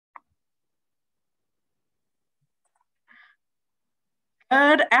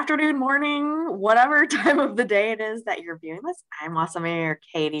Good afternoon, morning, whatever time of the day it is that you're viewing this. I'm Wausau Mayor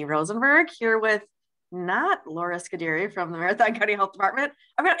Katie Rosenberg here with not Laura Scuderi from the Marathon County Health Department.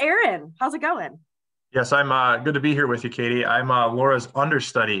 I've got Aaron. How's it going? Yes, I'm good to be here with you, Katie. I'm Laura's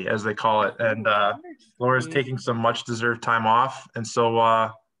understudy, as they call it, and Ooh, Laura's understudy. taking some much-deserved time off, and so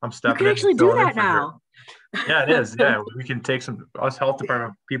I'm You stepping can in and actually do filling in that for her. now. Yeah, it is. Yeah, we can take some us health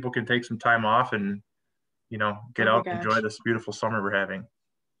department people can take some time off and get Oh my out and enjoy gosh. this beautiful summer we're having.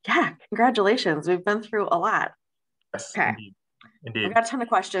 Yeah, congratulations. We've been through a lot. Yes, Okay. indeed, I've indeed. got a ton of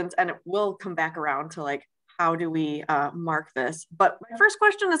questions and we'll come back around to like how do we mark this? But my first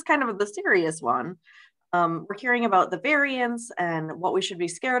question is kind of the serious one. We're hearing about the variants and what we should be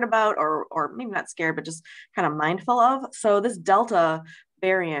scared about, or maybe not scared, but just kind of mindful of. So this Delta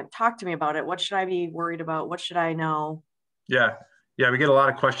variant, talk to me about it. What should I be worried about? What should I know? Yeah, yeah, we get a lot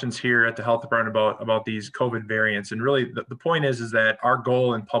of questions here at the health department about these COVID variants, and really the point is that our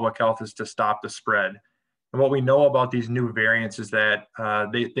goal in public health is to stop the spread. And what we know about these new variants is that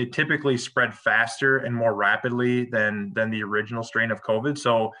they typically spread faster and more rapidly than the original strain of COVID.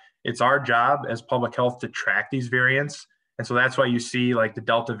 So it's our job as public health to track these variants. And so that's why you see like the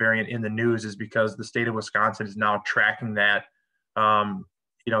Delta variant in the news is because the state of Wisconsin is now tracking that.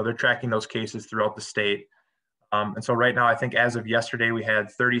 They're tracking those cases throughout the state. And so right now, I think as of yesterday, we had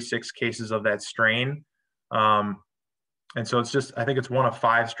 36 cases of that strain. Um, and so I think it's one of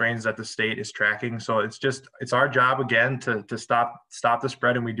five strains that the state is tracking. So it's our job again to stop the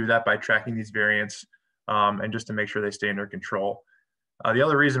spread. And we do that by tracking these variants and just to make sure they stay under control. The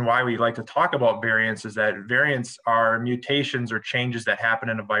other reason why we like to talk about variants is that variants are mutations or changes that happen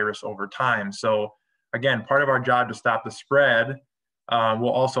in a virus over time. So again, part of our job to stop the spread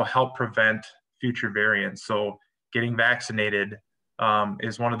will also help prevent future variants. So getting vaccinated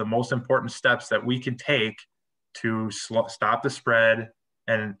is one of the most important steps that we can take to stop the spread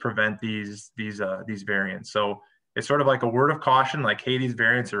and prevent these variants. So it's sort of like a word of caution, like, hey, these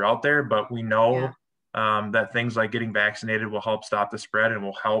variants are out there, but we Yeah. know that things like getting vaccinated will help stop the spread and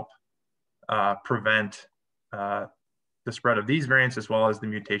will help prevent the spread of these variants as well as the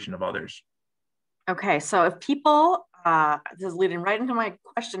mutation of others. Okay. So if people, this is leading right into my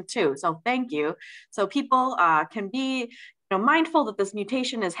question too. So thank you. So people can be, mindful that this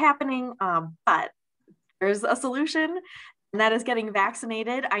mutation is happening, but there's a solution, and that is getting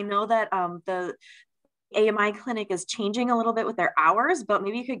vaccinated. I know that the AMI clinic is changing a little bit with their hours, but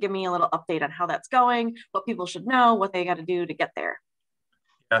maybe you could give me a little update on how that's going, what people should know, what they got to do to get there.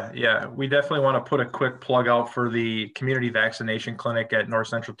 Yeah, we definitely want to put a quick plug out for the community vaccination clinic at North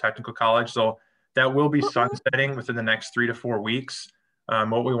Central Technical College. So that will be Woo-woo. sunsetting within the next 3 to 4 weeks.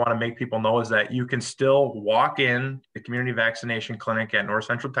 What we want to make people know is that you can still walk in the community vaccination clinic at North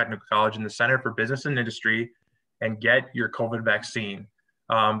Central Technical College in the Center for Business and Industry and get your COVID vaccine.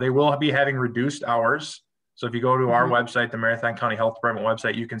 They will be having reduced hours. So if you go to our Mhm. website, the Marathon County Health Department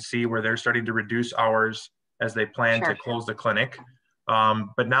website, you can see where they're starting to reduce hours as they plan to Sure. close the clinic.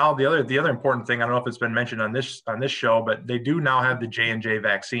 But now the other important thing, I don't know if it's been mentioned on this show, but they do now have the J&J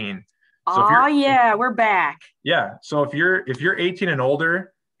vaccine. So Oh yeah, we're back. if you're 18 and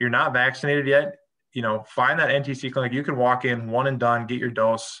older, you're not vaccinated yet, find that NTC clinic. You can walk in, one and done, get your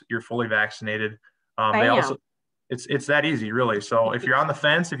dose, you're fully vaccinated. They also Bam. it's that easy, really. So if you're on the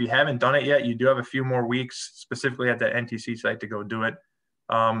fence, if you haven't done it yet, you do have a few more weeks specifically at that NTC site to go do it.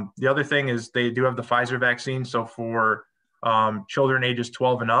 The other thing is they do have the Pfizer vaccine. So for children ages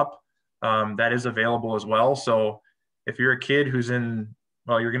 12 and up, that is available as well. So if you're a kid who's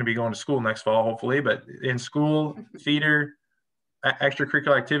you're going to be going to school next fall, hopefully, but in school, theater,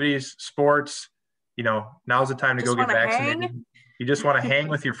 extracurricular activities, sports, now's the time to go Just get want to hang, vaccinated. You just want to hang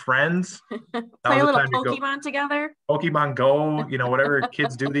with your friends. play Now's a the little time to go Pokemon together. Pokemon Go, whatever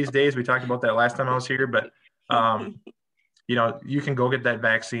kids do these days. We talked about that last time I was here, but um, you can go get that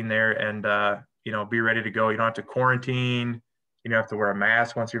vaccine there and, be ready to go. You don't have to quarantine. You don't have to wear a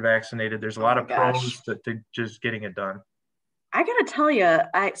mask once you're vaccinated. There's a Oh lot my of gosh. pros to just getting it done. I gotta tell you,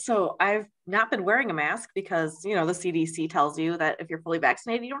 I've not been wearing a mask because the CDC tells you that if you're fully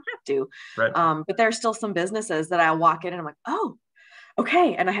vaccinated, you don't have to. Right. But there's still some businesses that I walk in and I'm like, oh,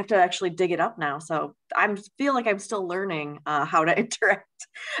 okay, and I have to actually dig it up now. So I feel like I'm still learning how to interact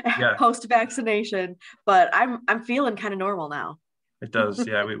Yeah, post vaccination, but I'm feeling kind of normal now. it does.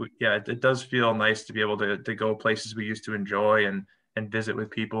 Yeah. It does feel nice to be able to go places we used to enjoy and visit with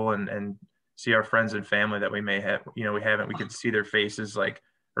people and see our friends and family that we may have, we haven't, we could see their faces like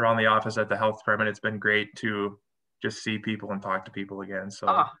around the office at the health department. It's been great to just see people and talk to people again. So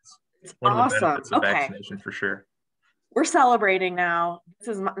Oh, it's it's one of the awesome. benefits of Okay, vaccination for sure. we're celebrating now. This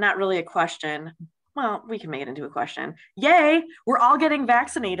is not really a question. well, we can make it into a question. Yay, we're all getting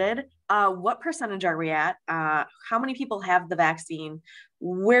vaccinated. What percentage are we at? How many people have the vaccine?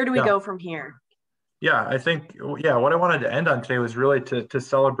 Where do we Yeah. go from here? Yeah, I think, yeah, what I wanted to end on today was really to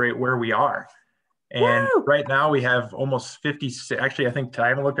celebrate where we are. And Woo! right now we have almost 56, actually, I think I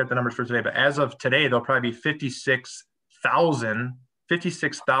haven't looked at the numbers for today, but as of today, there'll probably be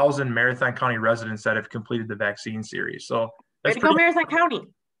 56,000 Marathon County residents that have completed the vaccine series. So Way that's to go, pretty, Marathon County.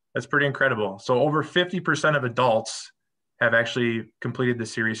 that's pretty incredible. So over 50% of adults have actually completed the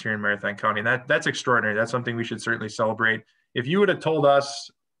series here in Marathon County. And that's extraordinary. That's something we should certainly celebrate. If you would have told us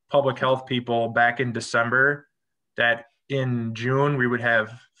public health people back in December that in June we would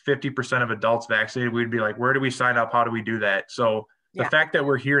have 50% of adults vaccinated, we'd be like, where do we sign up? How do we do that? So the Yeah. fact that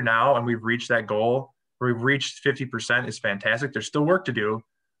we're here now and we've reached that goal, we've reached 50% is fantastic. There's still work to do.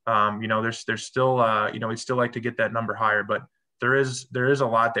 There's still, we'd still like to get that number higher, but there is a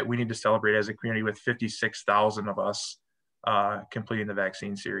lot that we need to celebrate as a community with 56,000 of us completing the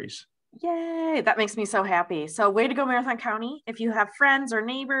vaccine series. Yay, that makes me so happy. So, way to go, Marathon County. If you have friends or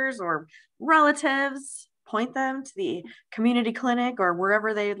neighbors or relatives, point them to the community clinic or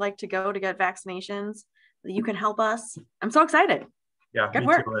wherever they'd like to go to get vaccinations. You can help us. I'm so excited. Yeah, Good me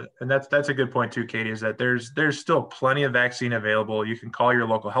work. too. And that's a good point too, Katie, is that there's still plenty of vaccine available. You can call your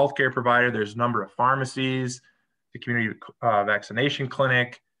local healthcare provider. There's a number of pharmacies, the community vaccination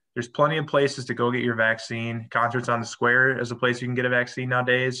clinic. There's plenty of places to go get your vaccine. Concerts on the Square is a place you can get a vaccine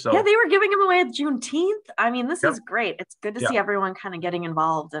nowadays. Yeah, So, they were giving them away at Juneteenth. I mean, this yep, is great. It's good to yeah, see everyone kind of getting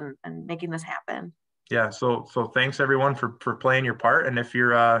involved and making this happen. yeah. So thanks everyone for playing your part. And if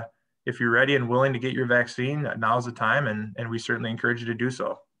you're ready and willing to get your vaccine, now's the time, and we certainly encourage you to do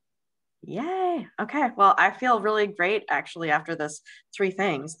so. Yay. Okay. Well, I feel really great actually after this three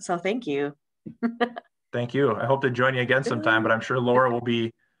things. So thank you. Thank you. I hope to join you again sometime, but I'm sure Laura will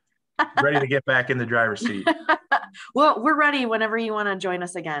be ready to get back in the driver's seat. Well, we're ready whenever you want to join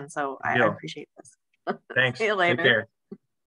us again. So I Deal. appreciate this. Thanks. See you Take later. care.